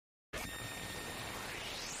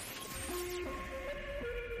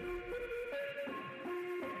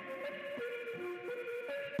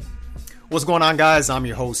What's going on, guys? I'm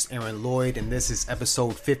your host, Aaron Lloyd, and this is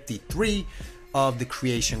episode 53 of The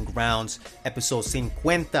Creation Grounds, episode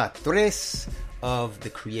 53 of The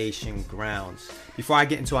Creation Grounds. Before I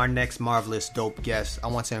get into our next marvelous, dope guest, I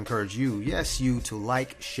want to encourage you, yes, you, to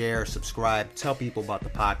like, share, subscribe, tell people about the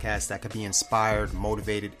podcast that could be inspired,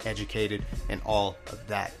 motivated, educated, and all of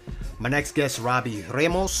that. My next guest, Robbie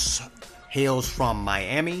Ramos, hails from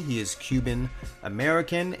Miami. He is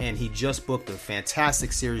Cuban-American, and he just booked a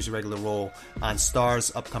fantastic series regular role on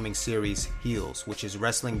Star's upcoming series, Heels, which is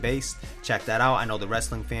wrestling-based. Check that out. I know the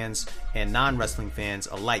wrestling fans and non-wrestling fans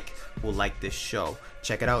alike will like this show.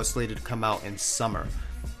 Check it out. It's slated to come out in summer.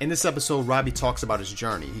 In this episode, Robbie talks about his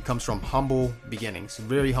journey. He comes from humble beginnings,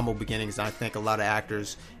 very humble beginnings, and I think a lot of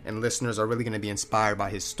actors and listeners are really going to be inspired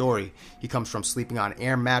by his story. He comes from sleeping on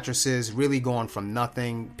air mattresses, really going from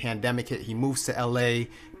nothing. Pandemic hit. He moves to LA,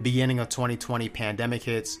 beginning of 2020, pandemic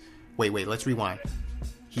hits. Wait, let's rewind.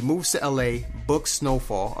 He moves to LA, books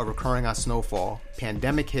Snowfall, or recurring on Snowfall.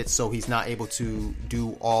 Pandemic hits, so he's not able to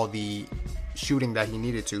do all the shooting that he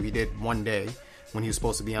needed to. He did one day when he was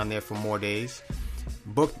supposed to be on there for more days.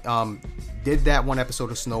 Did that one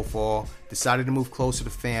episode of Snowfall, decided to move closer to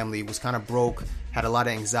family, was kind of broke, had a lot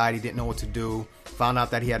of anxiety, didn't know what to do, found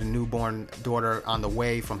out that he had a newborn daughter on the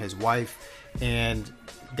way from his wife, and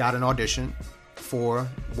got an audition for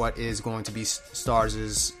what is going to be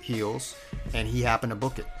Star's Heels, and he happened to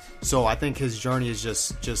book it. So I think his journey is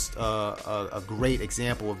just a great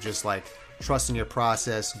example of just like trusting your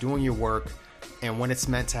process, doing your work, and when it's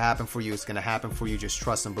meant to happen for you, it's going to happen for you. Just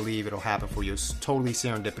trust and believe it'll happen for you. It's totally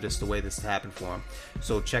serendipitous the way this happened for him.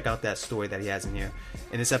 So check out that story that he has in here.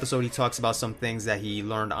 In this episode, he talks about some things that he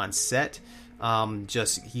learned on set.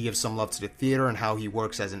 He gives some love to the theater and how he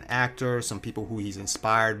works as an actor, some people who he's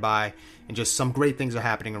inspired by, and just some great things are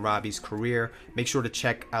happening in Robbie's career. Make sure to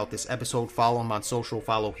check out this episode. Follow him on social.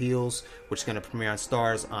 Follow Heels, which is going to premiere on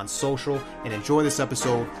Stars on social. And enjoy this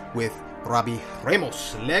episode with Robbie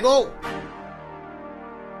Ramos. Lego!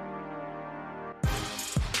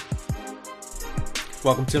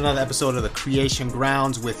 Welcome to another episode of The Creation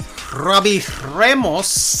Grounds with Robbie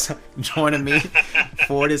Ramos joining me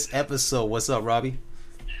for this episode. What's up, Robbie?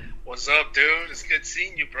 What's up, dude? It's good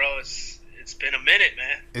seeing you, bro. It's been a minute,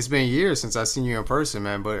 man. It's been years since I've seen you in person,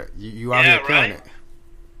 man, but you out here killing it.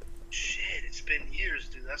 Shit, it's been years,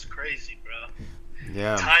 dude. That's crazy, bro.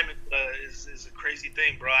 Yeah. Time is a crazy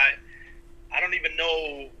thing, bro. I don't even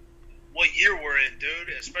know what year we're in, dude,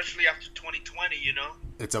 especially after 2020, you know?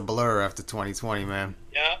 It's a blur after 2020, man.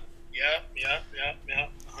 Yeah,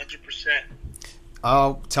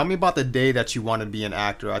 100%. Tell me about the day that you wanted to be an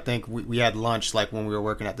actor. I think we had lunch like when we were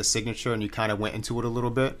working at the Signature, and you kind of went into it a little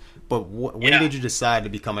bit. But when did you decide to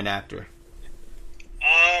become an actor?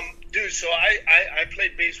 Dude, so I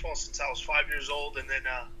played baseball since I was 5 years old, and then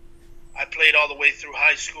I played all the way through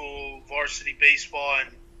high school, varsity baseball,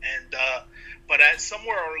 but at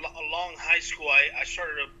somewhere along high school, I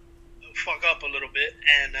started to fuck up a little bit,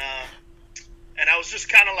 and I was just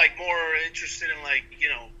kind of like more interested in like, you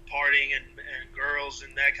know, partying and girls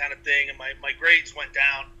and that kind of thing, and my grades went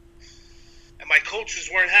down, and my coaches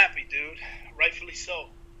weren't happy, dude, rightfully so.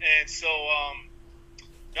 And so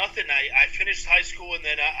nothing. I finished high school, and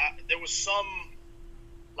then there was some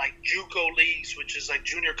like JUCO leagues, which is like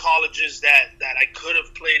junior colleges that I could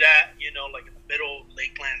have played at, you know, like in the middle of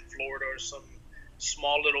Lakeland, Florida, or some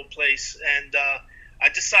small little place, and I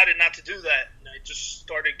decided not to do that. And I just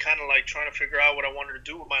started kind of like trying to figure out what I wanted to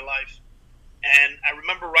do with my life. And I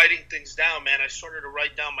remember writing things down, man. I started to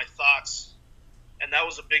write down my thoughts, and that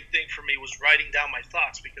was a big thing for me, was writing down my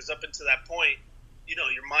thoughts, because up until that point, you know,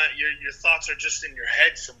 your thoughts are just in your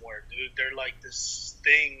head somewhere, dude. They're like this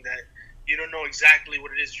thing that you don't know exactly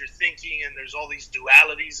what it is you're thinking, and there's all these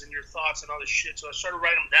dualities in your thoughts and all this shit. So I started to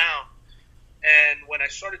write them down. And when I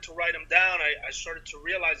started to write them down, I started to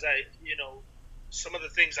realize you know, some of the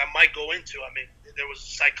things I might go into. I mean, there was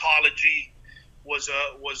psychology was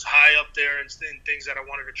high up there, and things that I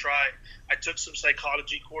wanted to try. I took some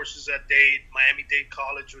psychology courses at Miami-Dade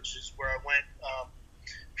College, which is where I went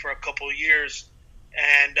for a couple of years.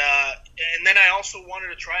 And then I also wanted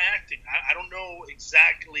to try acting. I don't know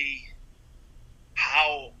exactly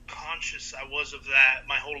how conscious I was of that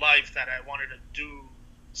my whole life, that I wanted to do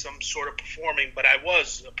some sort of performing, but I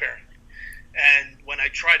was, apparently. And when I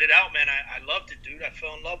tried it out, man, I loved it, dude. I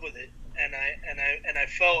fell in love with it, and I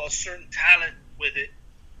felt a certain talent with it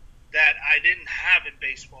that I didn't have in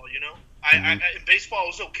baseball. You know, in baseball I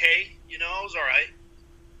was okay. You know, I was all right,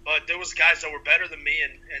 but there was guys that were better than me,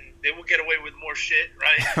 and they would get away with more shit,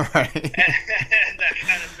 right? Right. and that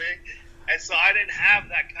kind of thing. And so I didn't have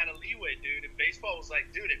that kind of leeway, dude. In baseball, it was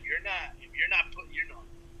like, dude, if you're not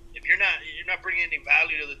you're not bringing any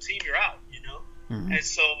value to the team, you're out, you know. Mm-hmm. And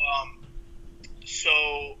so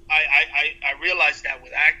I realized that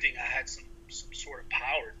with acting, I had some sort of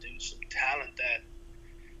power, dude, some talent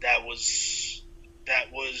that was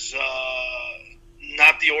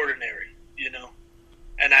not the ordinary, you know.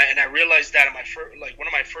 And I realized that in my one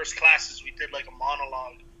of my first classes, we did like a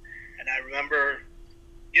monologue, and I remember,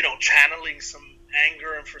 you know, channeling some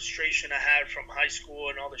anger and frustration I had from high school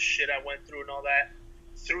and all the shit I went through and all that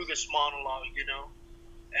through this monologue, you know.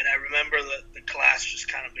 And I remember the class just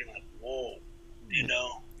kind of being like, whoa, you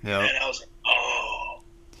know. Yep. And I was like, oh,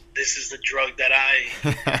 this is the drug that I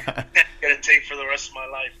gonna take for the rest of my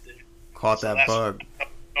life, dude. Caught that bug.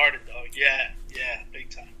 Started, dog. Yeah, big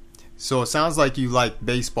time. So it sounds like you like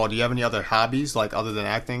baseball. Do you have any other hobbies, like other than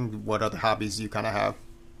acting? What other hobbies do you kind of have?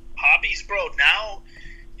 Hobbies, bro. Now,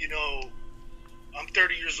 you know, I'm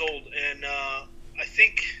 30 years old, and I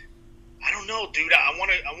think, I don't know, dude.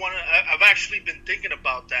 I've actually been thinking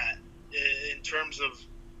about that in terms of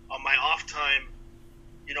on my off time,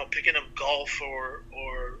 you know, picking up golf or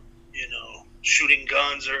you know, shooting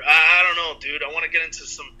guns, or I don't know, dude. I want to get into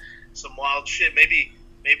some wild shit. Maybe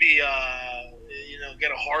you know,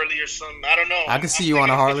 get a Harley or something. I don't know. I can see you on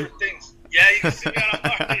a Harley. Yeah, you can see me on a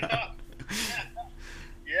Harley.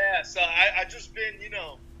 Yeah. So I just been, you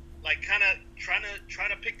know, like kind of trying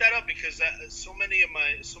to pick that up, because so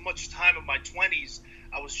much time of my 20s,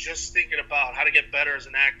 I was just thinking about how to get better as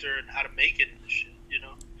an actor and how to make it in this shit, you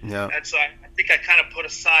know. Yeah. And so I think I kind of put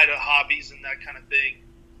aside hobbies and that kind of thing,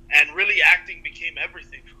 and really acting became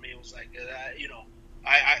everything for me. It was like, you know,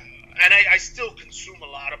 I still consume a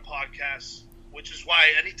lot of podcasts, which is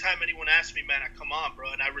why anytime anyone asks me, man, I come on,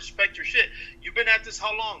 bro, and I respect your shit. You've been at this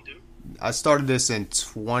how long, dude? I started this in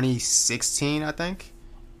 2016, I think.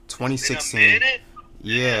 2016. Been a minute?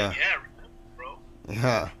 Yeah. Yeah, bro.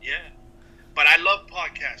 Yeah. Yeah. But I love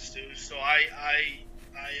podcasts, dude. So I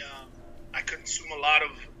consume a lot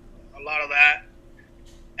of that,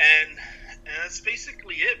 and that's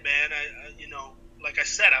basically it, man. I you know, like I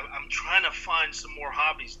said, I'm trying to find some more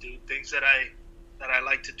hobbies, dude. Things that I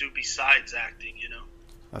like to do besides acting, you know.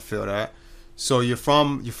 I feel that. So you're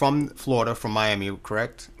from Florida, from Miami,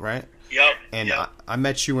 correct? Right? Yep. And yep. I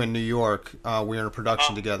met you in New York. We were in a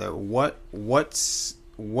production together. What was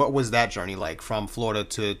that journey like from Florida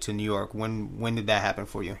to New York? When did that happen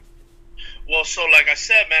for you? Well, so like I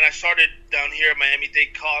said, man, I started down here at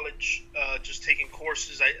Miami-Dade College, just taking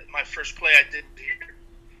courses. My first play I did here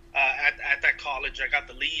at that college, I got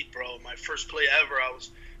the lead, bro. My first play ever, I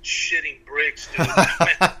was shitting bricks, dude. And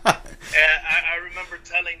I remember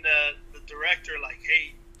telling the director, like,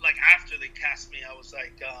 hey, like after they cast me, I was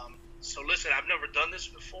like, so listen, I've never done this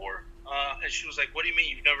before. And she was like, what do you mean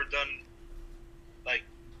you've never done like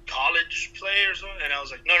college play or something? And I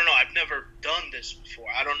was like, no, I've never done this before.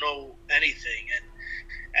 I don't know anything.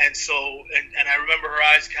 And so I remember her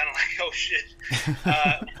eyes kind of like, oh shit.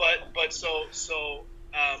 But so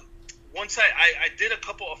once I did a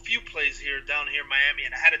few plays down here in Miami,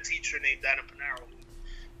 and I had a teacher named Dana Panaro who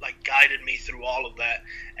like guided me through all of that.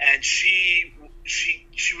 And she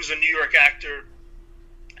was a New York actor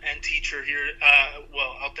and teacher here,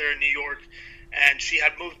 out there in New York. And she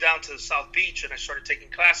had moved down to the South Beach, and I started taking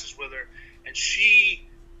classes with her. And she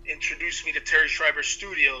introduced me to Terry Schreiber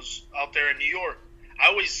Studios out there in New York. I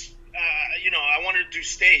always, I wanted to do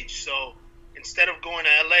stage. So instead of going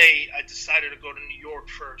to LA, I decided to go to New York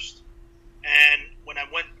first. And when I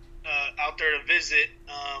went out there to visit,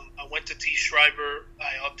 I went to T. Schreiber.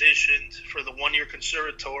 I auditioned for the 1-year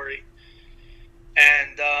conservatory,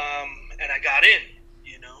 and I got in,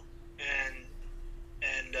 you know, and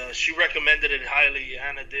she recommended it highly.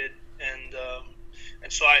 Anna did, and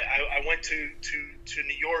so I went to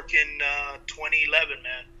New York in 2011,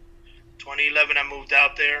 man. 2011, I moved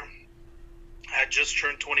out there. I had just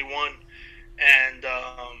turned 21, and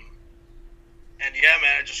yeah,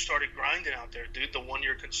 man, I just started grinding out there, dude. The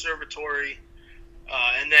 1-year conservatory,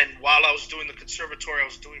 and then while I was doing the conservatory, I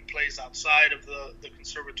was doing plays outside of the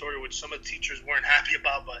conservatory, which some of the teachers weren't happy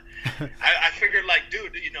about. But I figured, like,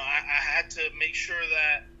 dude, you know, I had to make sure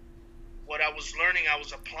that what I was learning, I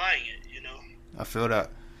was applying it, you know. I feel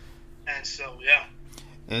that. And so, yeah.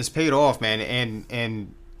 And it's paid off, man.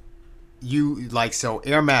 And you, like, so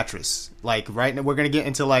Air Mattress, like, right now, we're going to get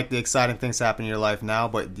into, like, the exciting things happening in your life now,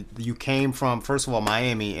 but you came from, first of all,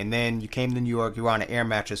 Miami, and then you came to New York. You were on an Air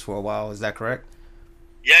Mattress for a while. Is that correct?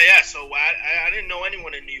 Yeah. So I didn't know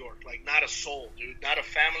anyone in New York, like, not a soul, dude. Not a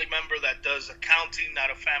family member that does accounting,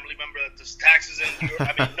 not a family member that does taxes in New York.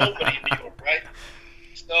 I mean, nobody in New York, right?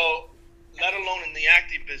 So, let alone in the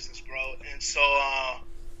acting business, bro. And so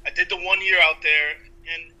I did the 1 year out there,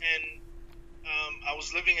 and I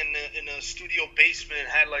was living in a studio basement. It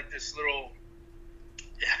had like this little.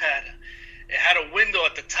 It had a window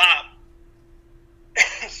at the top,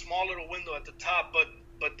 a small little window at the top,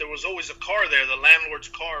 but there was always a car there. The landlord's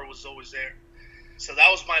car was always there. So that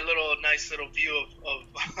was my nice little view of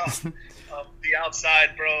of the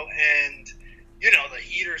outside, bro. And the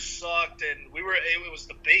heater sucked, and it was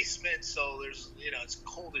the basement, so there's it's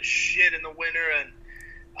cold as shit in the winter, and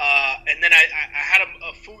then I had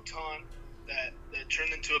a futon that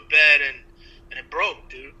turned into a bed, and it broke,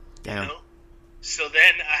 dude. Damn. So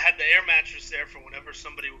then I had the air mattress there for whenever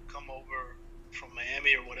somebody would come over from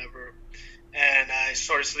Miami or whatever, and I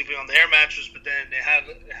started sleeping on the air mattress, but then it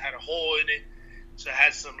had a hole in it. So I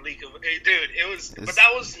had some leak of, hey, dude, but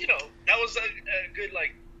that was a good,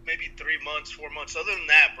 like, maybe 3 months, 4 months. Other than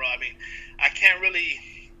that, bro, I mean, I can't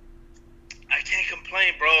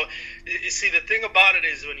complain, bro. You see, the thing about it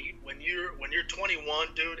is when you're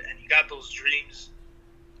 21, dude, and you got those dreams,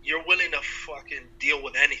 you're willing to fucking deal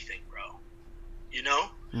with anything, bro.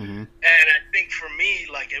 Mm-hmm. And I think for me,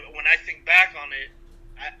 like, when I think back on it,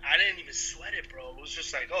 I didn't even sweat it, bro. It was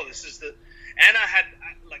just like, oh, this is the... And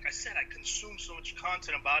like I said, I consumed so much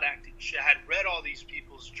content about acting. I had read all these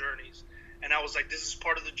people's journeys, and I was like, this is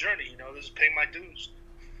part of the journey, this is paying my dues.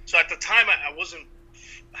 So at the time, I wasn't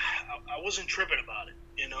tripping about it,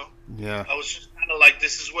 Yeah. I was just kind of like,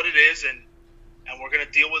 this is what it is, and we're going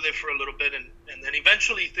to deal with it for a little bit, and then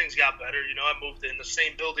eventually things got better. I moved in the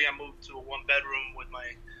same building. I moved to a one-bedroom with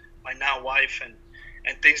my now wife,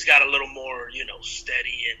 and things got a little more,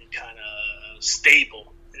 steady and kind of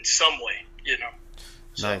stable in some way,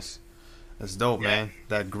 So, nice. That's dope, man.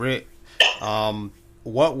 That grit.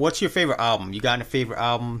 What's your favorite album? You got a favorite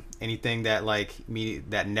album? Anything that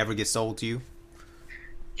that never gets sold to you?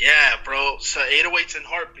 Yeah, bro. So 808s and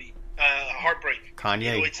Heartbreak.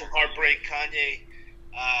 Kanye. 808s and Heartbreak. Kanye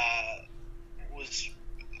was,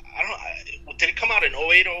 I don't know, did it come out in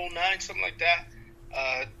 08 or 09, something like that?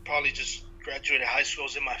 Probably just graduated high school. I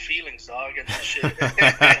was in my feelings, dog, and that shit.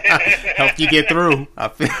 Helped you get through. I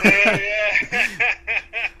feel. Yeah.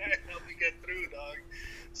 Helped me get through, dog.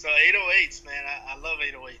 So 808s, man. I love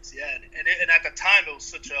 808s. Yeah, and at the time it was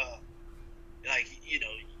such a, like, you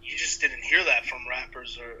just didn't hear that from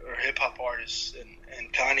rappers or hip hop artists,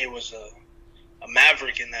 and Kanye was a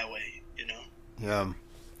maverick in that way, Yeah,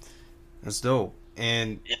 that's dope.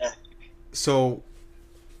 And yeah. So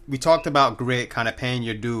we talked about grit, kind of paying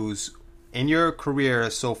your dues. In your career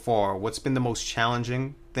so far, what's been the most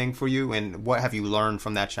challenging thing for you, and what have you learned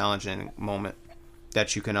from that challenging moment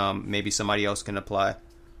that you can maybe somebody else can apply?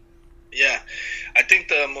 Yeah, I think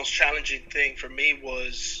the most challenging thing for me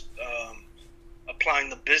was applying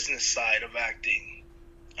the business side of acting,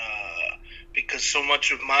 because so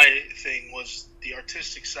much of my thing was the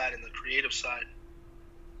artistic side and the creative side.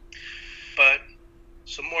 But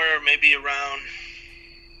somewhere maybe around,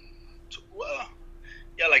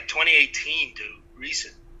 like 2018, dude,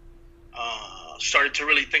 recent, started to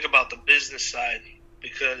really think about the business side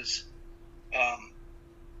because,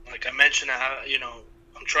 like I mentioned,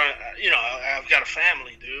 I'm trying, I've got a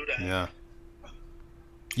family, dude. Yeah.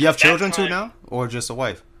 You have children too now, or just a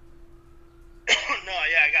wife? No,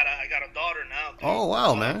 yeah, I got a daughter now, dude. Oh,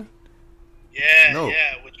 wow, man. Yeah, No.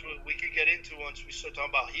 Yeah, which we could get into once we start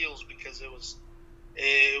talking about heels, because it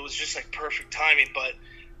was just like perfect timing. But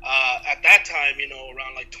at that time,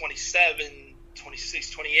 around like 27,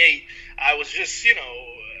 26, 28, I was just, I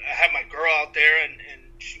had my girl out there, and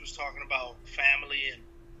she was talking about family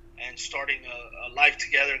and starting a life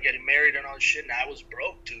together, getting married and all this shit. And I was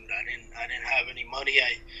broke, dude. I didn't have any money.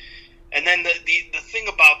 And then the thing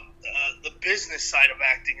about the business side of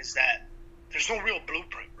acting is that there's no real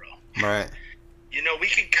blueprint, bro. Right. We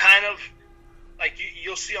can kind of, like,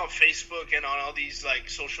 you'll see on Facebook and on all these, like,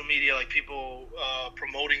 social media, like, people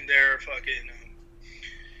promoting their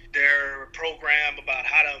their program about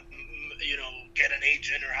how to, get an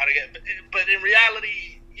agent or how to get, but in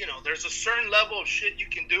reality, there's a certain level of shit you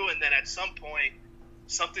can do, and then at some point,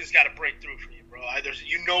 something's got to break through for you, bro. Either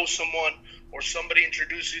someone, or somebody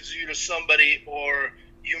introduces you to somebody, or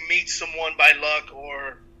you meet someone by luck,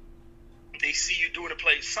 or they see you doing a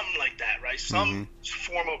play, something like that, right? Some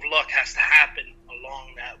form of luck has to happen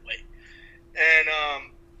along that way.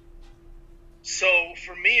 And so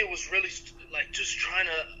for me, it was really like just trying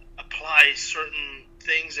to apply certain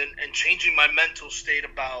things and changing my mental state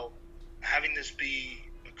about having this be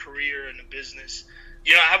a career and a business.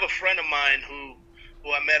 I have a friend of mine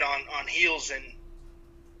who I met on Heels, and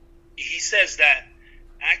he says that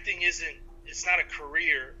acting it's not a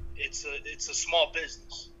career, it's a small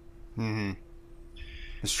business. Mm-hmm.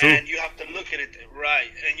 It's true. And you have to look at it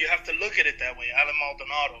right, and you have to look at it that way. Alan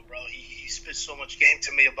Maldonado, bro, he spit so much game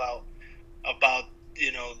to me about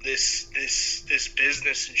this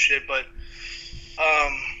business and shit. But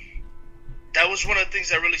that was one of the things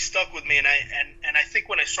that really stuck with me, and I think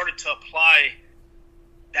when I started to apply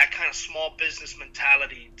that kind of small business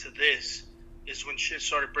mentality to this is when shit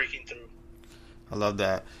started breaking through. I love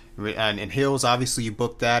that. And in Heels, obviously you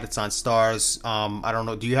booked that. It's on Stars. I don't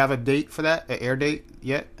know. Do you have a date for that? An air date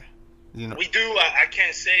yet? We do. I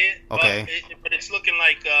can't say it. Okay. But it's looking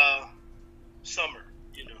like summer.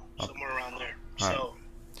 Somewhere around there. All so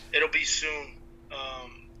it'll be soon.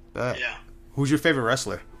 Yeah. Who's your favorite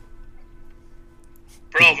wrestler?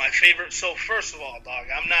 Bro, my favorite. So first of all, dog,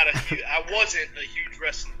 I wasn't a huge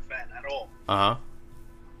wrestling fan at all.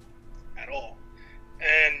 At all.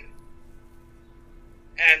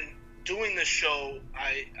 And doing this show,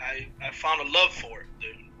 I found a love for it,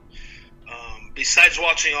 dude. Besides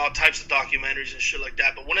watching all types of documentaries and shit like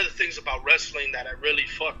that, but one of the things about wrestling that I really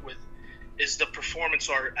fuck with is the performance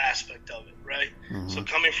art aspect of it, right? Mm-hmm. So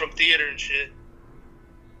coming from theater and shit,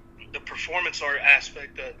 the performance art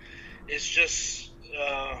aspect is just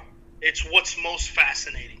it's what's most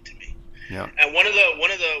fascinating to me. Yeah. And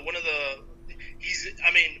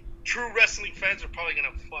true wrestling fans are probably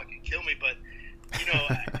gonna fucking kill me, but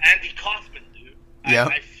Andy Kaufman, dude. Yeah.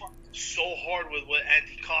 I fucked so hard with what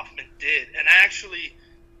Andy Kaufman did, and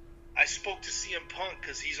I spoke to CM Punk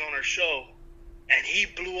because he's on our show, and he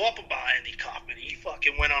blew up about Andy Kaufman. He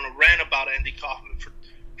fucking went on a rant about Andy Kaufman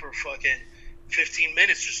for fucking 15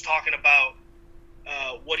 minutes, just talking about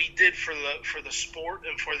what he did for the sport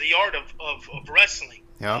and for the art of wrestling.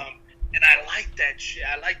 Yeah. And I like that shit.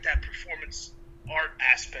 I like that performance art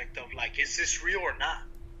aspect of, like, is this real or not?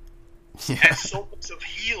 Yeah. And so much of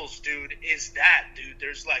Heels, dude, is that, dude.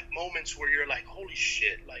 There's like moments where you're like, holy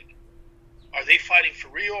shit, like, are they fighting for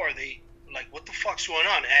real? Are they, like, what the fuck's going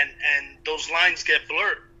on? And those lines get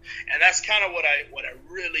blurred. And that's kind of what I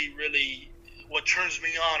really, really, what turns me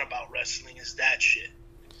on about wrestling is that shit.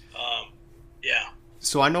 Yeah.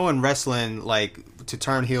 So I know in wrestling, like, to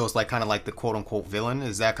turn heels, like, kind of like the quote unquote villain.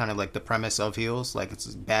 Is that kind of like the premise of Heels? Like, it's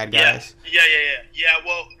bad guys? Yeah.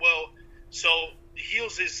 Well, so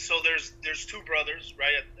Heels is, so there's two brothers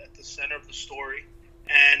right at the center of the story,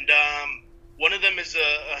 and one of them is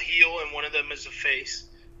a heel and one of them is a face,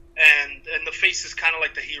 and the face is kind of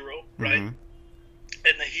like the hero, right? Mm-hmm.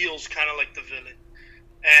 And the heel's kind of like the villain,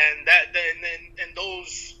 and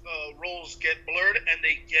those roles get blurred and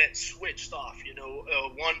they get switched off.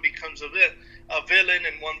 One becomes a villain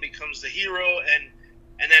and one becomes the hero, and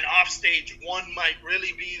then offstage, one might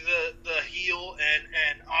really be the heel,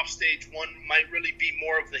 and offstage, one might really be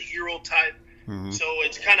more of the hero type. Mm-hmm. So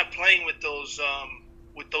it's kind of playing with those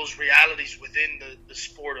realities within the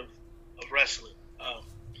sport of wrestling.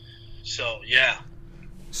 So, yeah.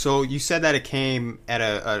 So you said that it came at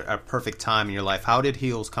a perfect time in your life. How did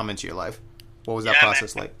Heels come into your life? What was that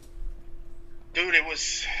process like? Dude, it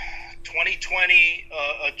was 2020,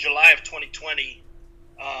 July of 2020.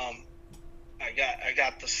 I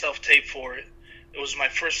got the self-tape for it. It was my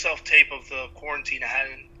first self-tape of the quarantine. I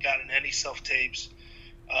hadn't gotten any self-tapes.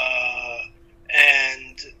 I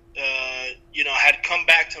had come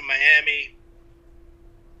back to Miami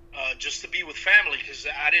just to be with family because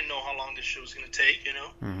I didn't know how long this shit was going to take,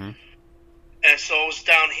 Mm-hmm. And so I was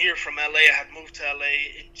down here from LA. I had moved to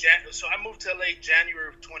LA so I moved to LA January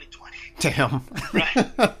of 2020. Damn. Right.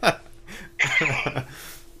 I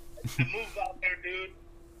moved out there, dude.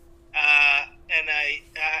 And I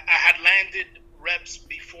had landed reps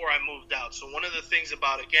before I moved out. So one of the things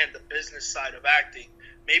about, again, the business side of acting,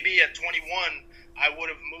 maybe at 21, I would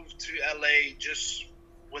have moved to LA just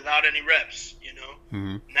without any reps,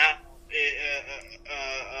 Mm-hmm. Now,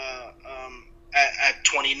 at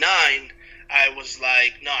 29, I was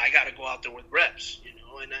like, no, I got to go out there with reps,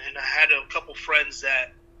 and I had a couple friends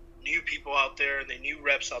that knew people out there, and they knew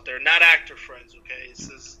reps out there, not actor friends, okay?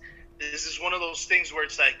 This is one of those things where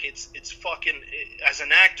it's like, it's fucking, as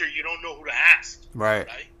an actor, you don't know who to ask. Right?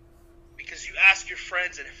 Because you ask your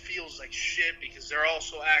friends and it feels like shit because they're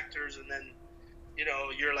also actors, and then,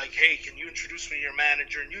 you're like, hey, can you introduce me to your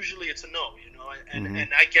manager? And usually it's a no, and Mm-hmm.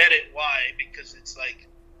 and I get it why, because it's like,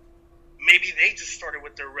 maybe they just started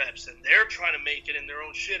with their reps and they're trying to make it in their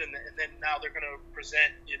own shit, and then now they're going to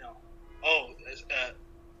present,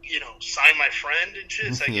 sign my friend and shit.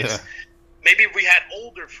 It's like, yeah. Maybe if we had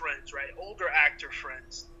older friends, right? Older actor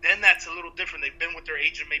friends, then that's a little different. They've been with their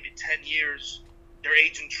agent maybe 10 years. Their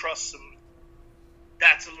agent trusts them.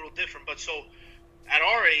 That's a little different. But so at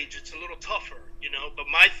our age, it's a little tougher, But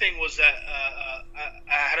my thing was that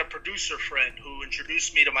I had a producer friend who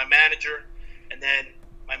introduced me to my manager, and then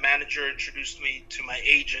my manager introduced me to my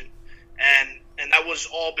agent, and that was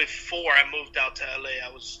all before I moved out to LA. I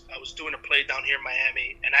was doing a play down here in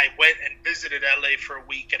Miami, and I went and visited LA for a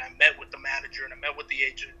week, and I met with the manager and I met with the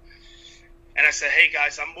agent, and I said, hey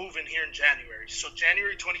guys, I'm moving here in January. So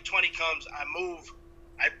January 2020 comes, I move,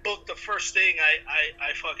 I booked the first thing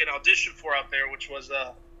I fucking auditioned for out there, which was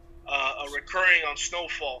a recurring on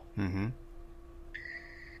Snowfall. Mm-hmm.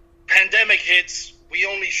 Pandemic hits, we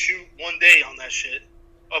only shoot one day on that shit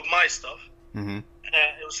of my stuff. Mm-hmm.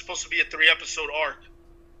 It was supposed to be a 3-episode arc.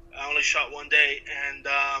 I only shot one day, and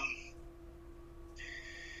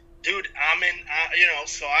dude, I'm in.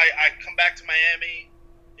 So I come back to Miami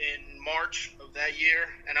in March of that year,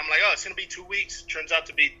 and I'm like, oh, it's gonna be 2 weeks. Turns out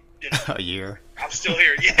to be a year. I'm still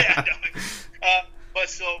here. Yeah.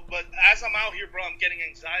 But as I'm out here, bro, I'm getting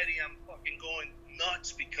anxiety. I'm fucking going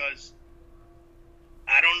nuts because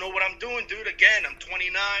I don't know what I'm doing, dude. Again, I'm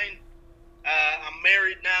 29. I'm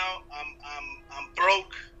married now. I'm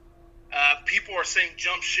broke. People are saying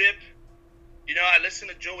jump ship. I listen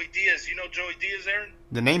to Joey Diaz. You know Joey Diaz, Aaron?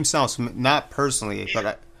 The name sounds not personally, he's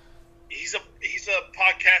a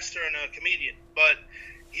podcaster and a comedian. But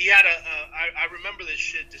he had I remember this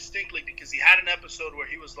shit distinctly because he had an episode where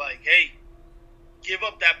he was like, "Hey, give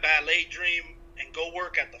up that ballet dream and go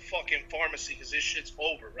work at the fucking pharmacy because this shit's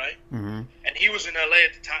over, right?" Mm-hmm. And he was in LA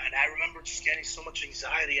at the time, and I remember just getting so much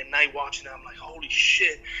anxiety at night watching it. I'm like, holy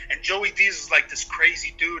shit. And Joey Diaz is like this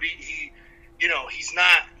crazy dude. He's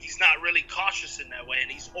not really cautious in that way, and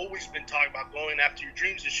he's always been talking about going after your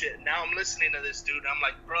dreams and shit. And now I'm listening to this dude, and I'm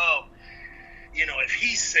like, bro, if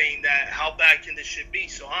he's saying that, how bad can this shit be?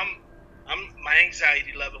 So my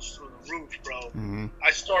anxiety levels through the roof, bro. Mm-hmm.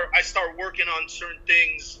 I start working on certain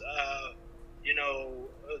things,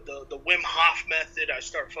 the Wim Hof method. I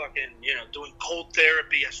start fucking, doing cold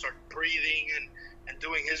therapy. I start breathing and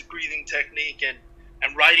doing his breathing technique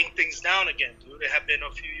and writing things down again, dude. It had been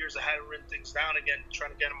a few years I hadn't written things down again,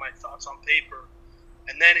 trying to get my thoughts on paper.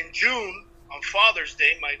 And then in June, on Father's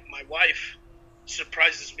Day, my wife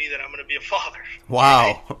surprises me that I'm going to be a father.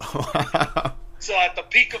 Wow. Right? So at the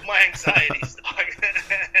peak of my anxieties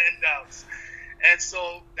and doubts. And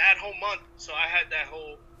so that whole month, so I had that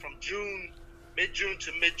whole, from mid-June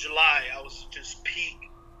to mid-July, I was just peak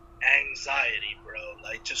anxiety, bro.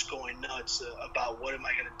 Like just going nuts about what am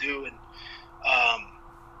I going to do.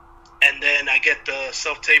 And then I get the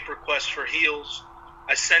self-tape request for Heels.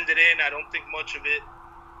 I send it in. I don't think much of it.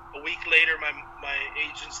 A week later, my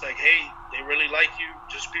agent's like, hey, they really like you.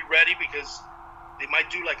 Just be ready because they might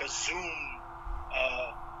do like a Zoom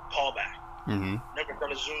callback. Mm-hmm. Never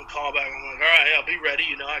done a Zoom callback. I'm like, all right, I'll be ready.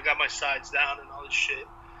 I got my sides down and all this shit.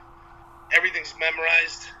 Everything's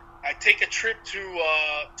memorized. I take a trip to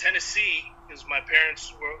Tennessee because my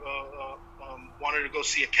parents wanted to go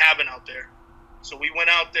see a cabin out there. So we went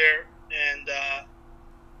out there, and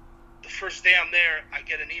the first day I'm there, I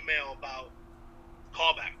get an email about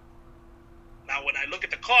callback. Now, when I look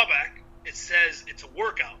at the callback, it says it's a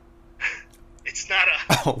workout. It's not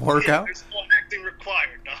a workout? There's no acting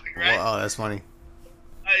required, dog, right? Wow, that's funny.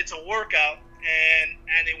 It's a workout,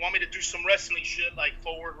 and they want me to do some wrestling shit like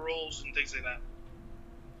forward rolls and things like that.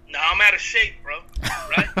 Now I'm out of shape, bro.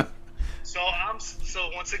 Right? So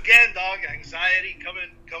once again, dog, anxiety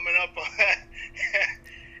coming up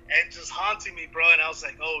and just haunting me, bro. And I was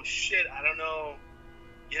like, oh shit, I don't know.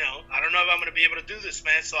 I don't know if I'm gonna be able to do this,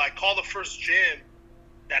 man. So I call the first gym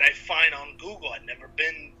that I find on Google. I'd never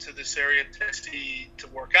been to this area in Tennessee to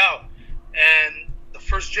work out. And the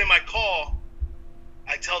first gym I call,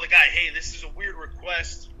 I tell the guy, hey, this is a weird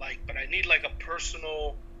request, but I need like a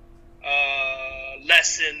personal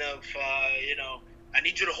lesson of, I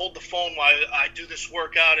need you to hold the phone while I do this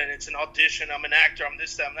workout, and it's an audition. I'm an actor. I'm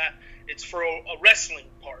this, that, I'm that. It's for a wrestling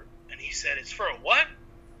part. And he said, it's for a what?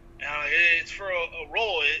 And I'm like, it's for a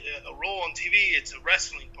role on TV. It's a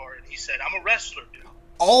wrestling part. And he said, I'm a wrestler, dude.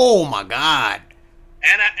 Oh, my God.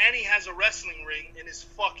 And he has a wrestling ring in his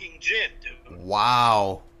fucking gym, dude.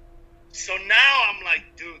 Wow. So now I'm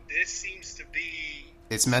like, dude, this seems to be...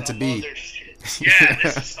 It's meant to be. Other shit. Yeah,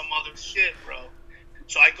 this is some other shit, bro.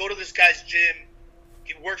 So I go to this guy's gym.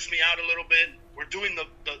 He works me out a little bit. We're doing the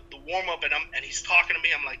warm-up, and he's talking to me.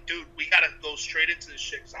 I'm like, dude, we got to go straight into this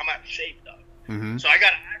shit because I'm out of shape, dog. Mm-hmm. So I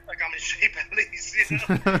got to act like I'm in shape at least,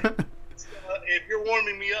 So, if you're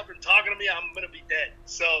warming me up and talking to me, I'm going to be dead.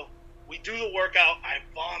 So we do the workout. I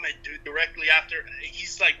vomit, dude, directly after.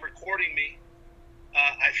 He's, recording me.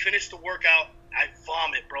 I finish the workout. I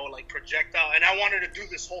vomit, bro, like projectile. And I wanted to do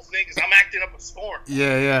this whole thing because I'm acting up a storm.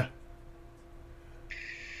 Yeah.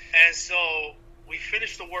 And so we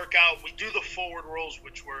finish the workout. We do the forward rolls,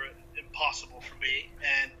 which were impossible for me.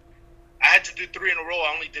 And I had to do 3 in a row.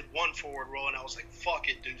 I only did 1 forward roll, and I was like, fuck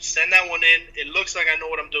it, dude. Send that one in. It looks like I know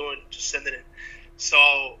what I'm doing. Just send it in.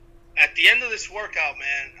 So at the end of this workout,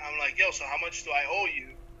 man, I'm like, yo, so how much do I owe you?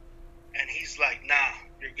 And he's like, nah,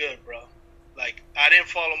 you're good, bro. Like, I didn't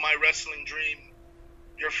follow my wrestling dream.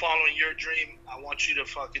 You're following your dream. I want you to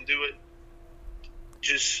fucking do it.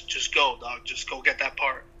 Just go, dog. Just go get that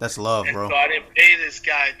part. That's love, and bro. So I didn't pay this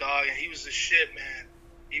guy, dog, and he was the shit, man.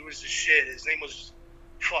 He was the shit. His name was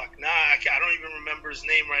I don't even remember his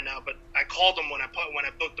name right now. But I called him when I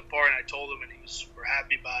booked the part, and I told him, and he was super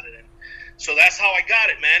happy about it. And so that's how I got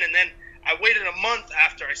it, man. And then I waited a month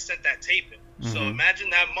after I sent that tape in. So imagine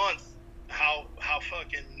that month, how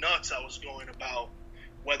fucking nuts I was going about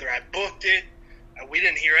whether I booked it. We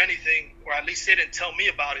didn't hear anything, or at least they didn't tell me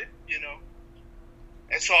about it, you know.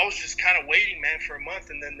 And so I was just kind of waiting, man, for a month,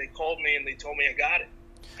 and then they called me and they told me I got it,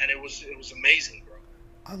 and it was amazing, bro.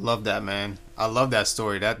 I love that, man. I love that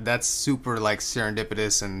story. That's super like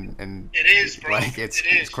serendipitous and it is, bro. Like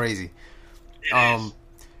it's crazy. It is.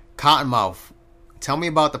 Cottonmouth. Tell me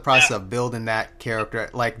about the process of building that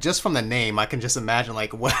character. Like, just from the name, I can just imagine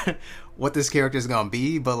like what this character is gonna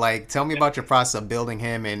be. But like, tell me about your process of building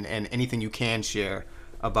him and anything you can share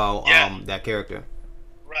about that character.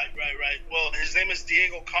 Right. Well, his name is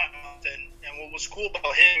Diego Cottonmouth, and what was cool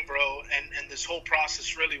about him, bro, and this whole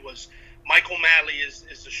process really was Michael Malley is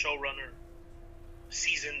the showrunner,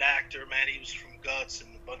 seasoned actor, man. He was from Guts and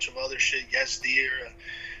a bunch of other shit. Yes, Dear.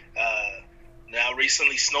 Now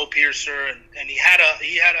recently Snowpiercer, and he had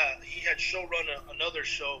showrun another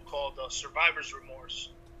show called Survivor's Remorse,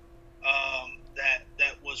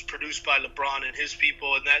 that was produced by LeBron and his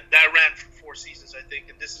people, and that ran for 4 seasons, I think.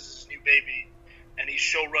 And this is his new baby, and he's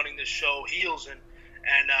show running this show, Heels. And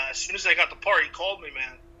as soon as I got the part, he called me,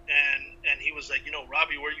 man, and he was like, you know,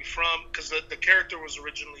 Robbie, where are you from? Because the character was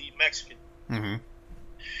originally Mexican, and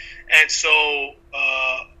so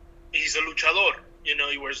he's a luchador. You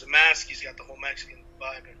know, he wears a mask. He's got the whole Mexican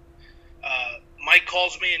vibe. And Mike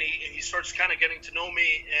calls me, and he starts kind of getting to know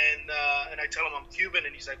me, and I tell him I'm Cuban,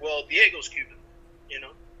 and he's like, well, Diego's Cuban, you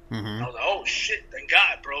know. I was like, oh shit, thank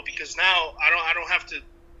God, bro, because now I don't have to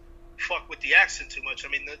fuck with the accent too much. I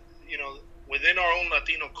mean, you know, within our own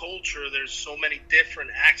Latino culture, there's so many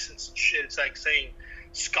different accents and shit. It's like saying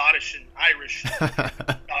Scottish and Irish,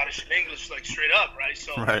 Scottish and English, like straight up, right?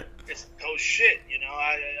 So it's oh shit, you know.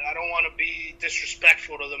 I don't want to be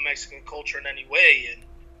disrespectful to the Mexican culture in any way,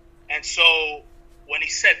 and so when he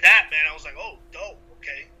said that, man, I was like, oh, dope,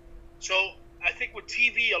 okay. So I think with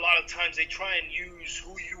TV, a lot of times they try and use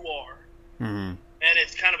who you are, and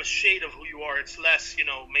it's kind of a shade of who you are. It's less, you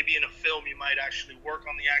know, maybe in a film you might actually work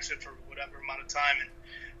on the accent for whatever amount of time,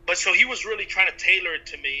 but so he was really trying to tailor it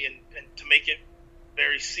to me and to make it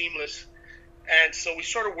very seamless. And so we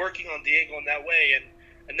started working on Diego in that way,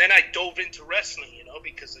 and then I dove into wrestling, you know,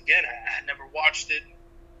 because again, I had never watched it.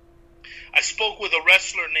 I spoke with a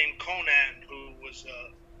wrestler named Conan, who was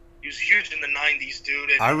he was huge in the 90s,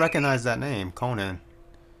 dude. And I recognize that name, Conan.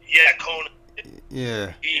 Yeah, Conan.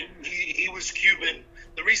 Yeah. He was Cuban.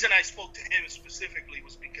 The reason I spoke to him specifically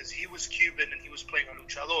was because he was Cuban and he was playing a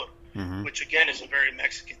luchador, which again is a very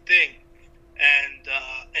Mexican thing.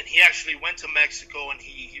 And he actually went to Mexico and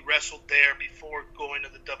he wrestled there before going to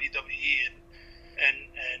the WWE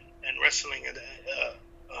and wrestling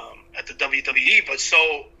at the WWE. But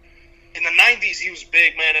so in the 90s he was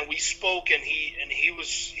big, man, and we spoke, and he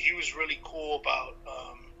was really cool about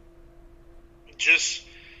just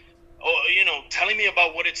you know, telling me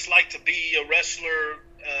about what it's like to be a wrestler,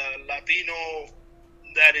 Latino,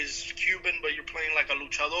 that is Cuban, but you're playing like a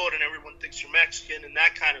luchador and everyone thinks you're Mexican and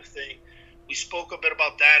that kind of thing. We spoke a bit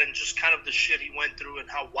about that and just kind of the shit he went through and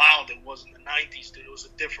how wild it was in the 90s, dude. It was a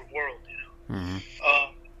different world, you know.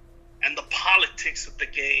 And the politics of the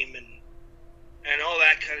game and all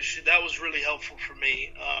that kind of shit, that was really helpful for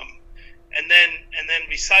me. And then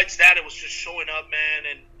besides that, it was just showing up, man.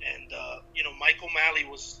 And you know, Michael Malley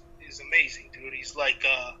is amazing, dude. He's like,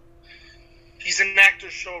 he's an actor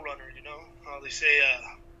showrunner, you know how they say,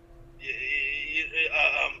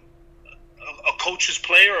 a coach's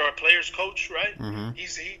player or a player's coach, right?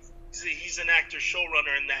 He's an actor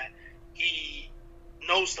showrunner in that he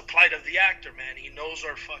knows the plight of the actor, man. He knows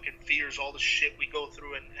our fucking fears, all the shit we go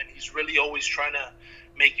through, and he's really always trying to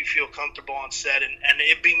make you feel comfortable on set. And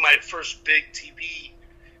it being my first big TV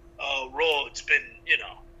role, it's been, you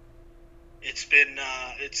know, it's been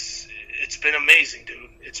amazing, dude.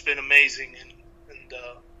 It's been amazing,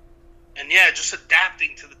 and yeah, just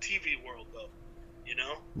adapting to the TV world, though, you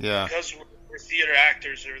know? Yeah. Because we're theater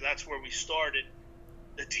actors, or that's where we started.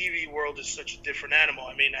 The TV world is such a different animal.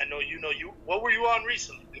 I mean, I know you. What were you on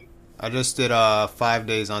recently, dude? I just did 5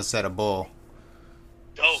 days on set of Bull.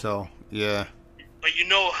 Dope. So yeah. But you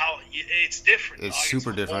know how it's different. It's dog.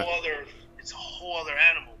 super different. It's a whole other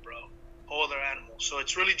animal, bro. Whole other animal. So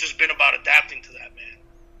it's really just been about adapting to that, man,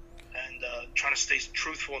 and trying to stay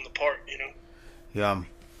truthful in the part, you know. Yeah.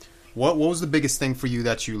 What was the biggest thing for you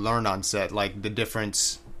that you learned on set? Like the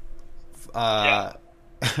difference, the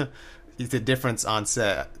difference on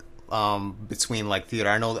set between like theater.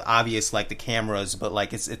 I know the obvious like the cameras, but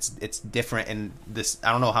like it's different. And this,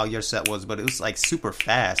 I don't know how your set was, but it was like super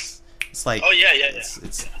fast. It's like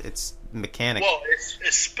It's mechanic. Well, it's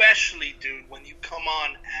especially, dude, when you come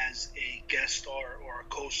on as a guest star or a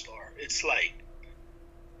co-star, it's like,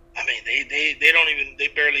 I mean, they don't even, they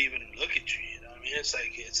barely even look at you. You know what I mean? It's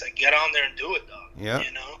like get on there and do it, dog. Yeah.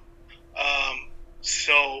 You know.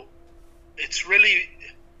 So it's really,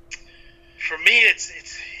 for me, it's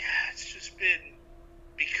just been,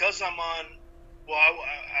 because I'm on. Well,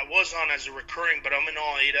 I was on as a recurring, but I'm in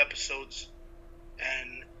all 8 episodes,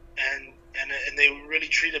 and they really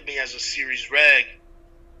treated me as a series reg.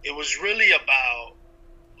 It was really about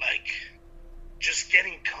like just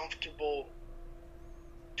getting comfortable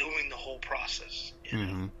doing the whole process. You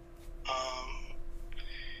know?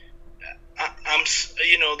 I'm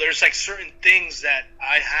you know, there's like certain things that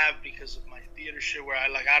I have because of my theater shit where I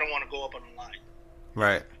don't want to go up on the line.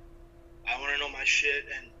 Right. I want to know my shit,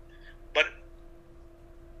 but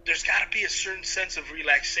there's got to be a certain sense of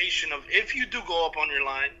relaxation of if you do go up on your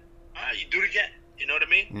line, you do it again. You know what I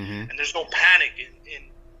mean? Mm-hmm. And there's no panic. In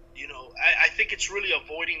you know, I think it's really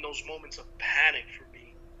avoiding those moments of panic for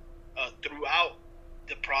me throughout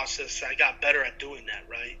the process. I got better at doing that,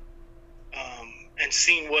 right? And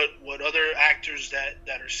seeing what other actors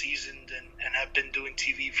that are seasoned and have been doing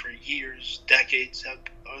TV for years, decades,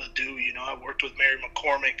 do. You know, I worked with Mary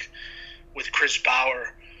McCormick, with Chris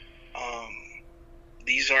Bauer.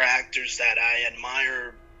 These are actors that I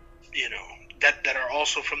admire, you know, that are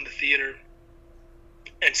also from the theater,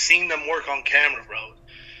 and seeing them work on camera, bro,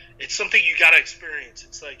 it's something you gotta experience.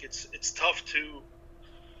 It's like it's tough to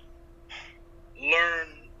learn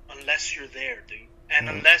unless you're there, dude, and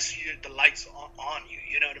unless the lights on you.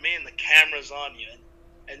 You know what I mean? The camera's on you,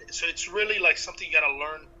 and so it's really like something you gotta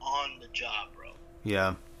learn on the job, bro.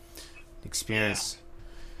 Yeah, experience,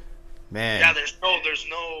 man. Yeah, there's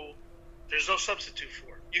no substitute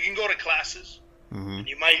for it. You can go to classes, and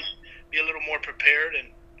you might be a little more prepared,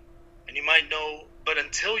 and you might know, but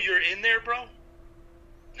until you're in there, bro,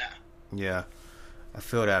 nah. Yeah, I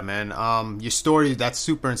feel that, man. Your story, that's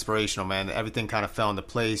super inspirational, man. Everything kind of fell into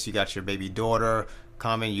place. You got your baby daughter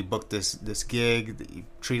coming. You booked this gig. You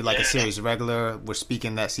treated like a series regular. We're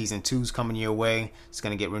speaking that season 2's coming your way. It's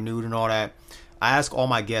going to get renewed and all that. I ask all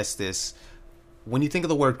my guests this. When you think of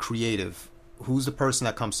the word creative, who's the person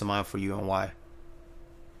that comes to mind for you and why?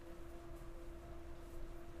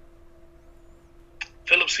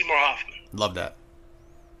 Philip Seymour Hoffman. Love that.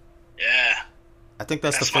 Yeah. I think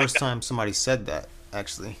that's the first time somebody said that,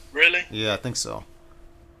 actually. Really? Yeah, I think so.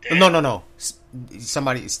 Damn. No.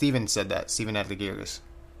 Steven said that. Steven Adligirgus.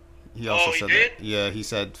 He also said did? that. Yeah, he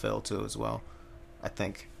said Phil too as well, I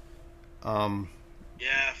think.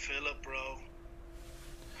 Yeah, Philip, bro.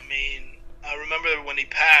 I mean, I remember when he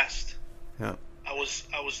passed. Yeah. I was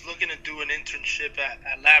looking to do an internship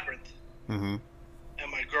at Labyrinth. Mm-hmm.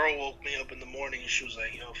 And my girl woke me up in the morning and she was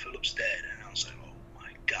like, "Yo, Philip's dead." And I was like, "Oh my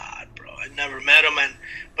God, bro!" I never met him,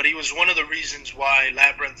 but he was one of the reasons why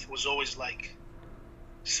Labyrinth was always like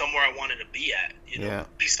somewhere I wanted to be at. You know, yeah.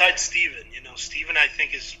 Besides Steven, you know, Steven I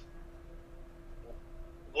think is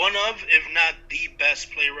one of, if not the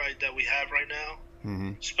best playwright that we have right now,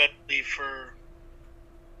 especially for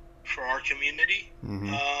our community.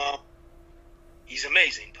 He's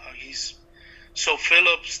amazing, dog. So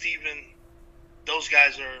Philip, Steven, those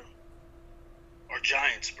guys are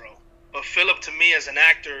giants, bro. But Philip, to me, as an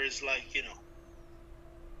actor, is like, you know,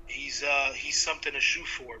 he's something to shoot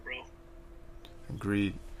for, bro.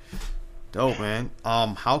 Agreed. Dope, man.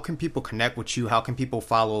 How can people connect with you? How can people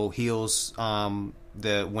follow Heels?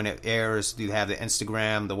 When it airs, do you have the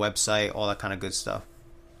Instagram, the website, all that kind of good stuff?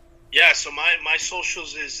 Yeah. So my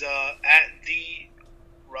socials is at the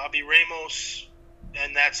Robbie Ramos,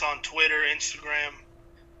 and that's on Twitter, Instagram.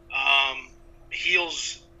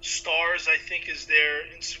 Heels Stars, I think, is their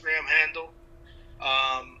Instagram handle.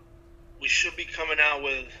 We should be coming out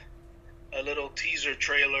with a little teaser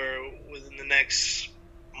trailer within the next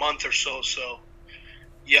month or so. So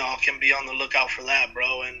y'all can be on the lookout for that,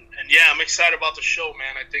 bro. And yeah, I'm excited about the show,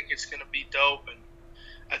 man. I think it's gonna be dope, and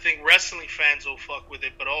I think wrestling fans will fuck with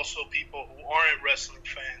it, but also people who aren't wrestling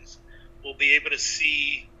fans will be able to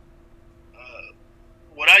see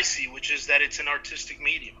what I see, which is that it's an artistic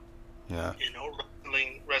medium. Yeah. You know,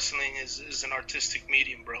 wrestling is an artistic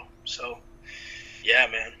medium, bro. So, yeah,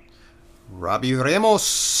 man. Robbie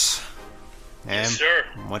Ramos. And yes, sir.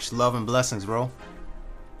 Much love and blessings, bro.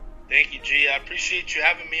 Thank you, G. I appreciate you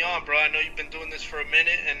having me on, bro. I know you've been doing this for a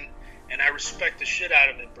minute, and I respect the shit out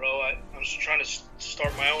of it, bro. I'm just trying to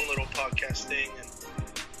start my own little podcast thing,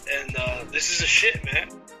 and this is a shit, man.